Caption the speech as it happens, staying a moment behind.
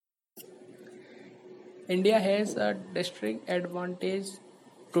India has a distinct advantage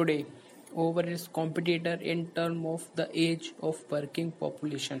today over its competitor in terms of the age of working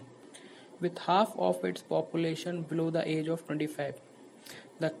population. With half of its population below the age of 25,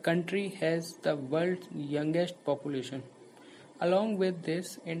 the country has the world's youngest population. Along with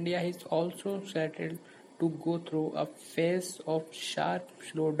this, India is also settled to go through a phase of sharp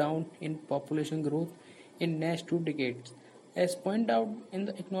slowdown in population growth in next 2 decades. As pointed out in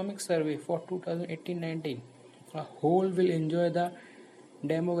the economic survey for 2018-19, a whole will enjoy the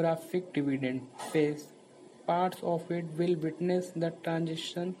demographic dividend phase. Parts of it will witness the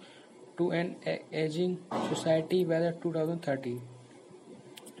transition to an aging society by the 2030.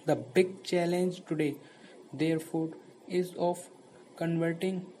 The big challenge today, therefore, is of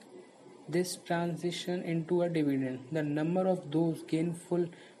converting this transition into a dividend. The number of those gainful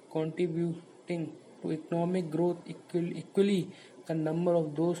contributing to economic growth equally the number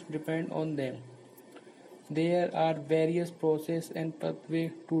of those depend on them. There are various processes and pathways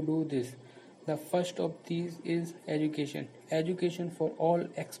to do this. The first of these is education. Education for all,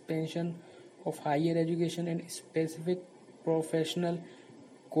 expansion of higher education and specific professional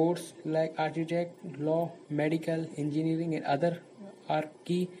courses like architect, law, medical, engineering and other are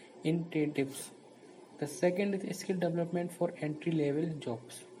key initiatives. The second is skill development for entry level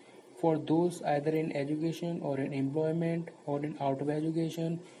jobs. For those either in education or in employment or in out of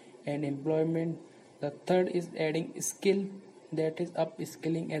education and employment. The third is adding skill, that is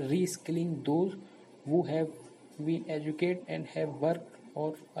upskilling and reskilling those who have been educated and have worked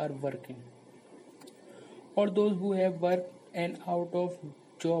or are working, or those who have worked and out of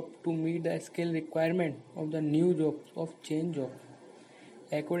job to meet the skill requirement of the new jobs of change job.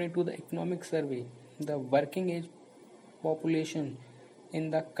 According to the economic survey, the working age population in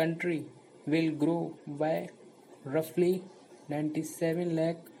the country will grow by roughly 97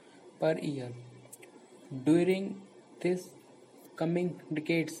 lakh per year during this coming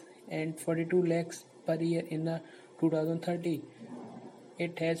decades and 42 lakhs per year in the 2030.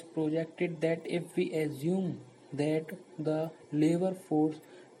 It has projected that if we assume that the labor force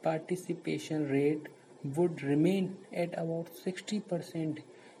participation rate would remain at about 60%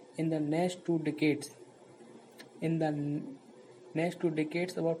 in the next 2 decades, in the next 2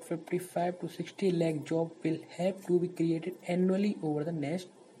 decades about 55 to 60 lakh jobs will have to be created annually over the next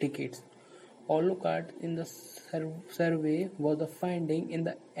decades. All look at in the survey was the finding in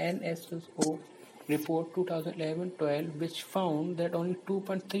the NSSO report 2011-12, which found that only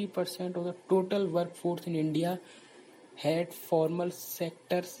 2.3% of the total workforce in India had formal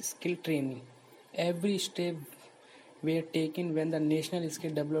sector skill training. Every step were taken when the National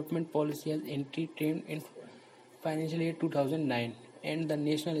Skill Development Policy has entry trained in financial year 2009 and the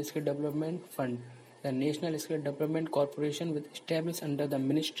National Skill Development Fund. The National Skill Development Corporation was established under the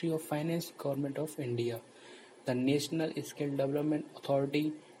Ministry of Finance, Government of India. The National Skill Development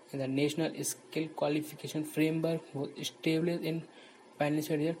Authority and the National Skill Qualification Framework was established in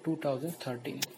financial year 2013.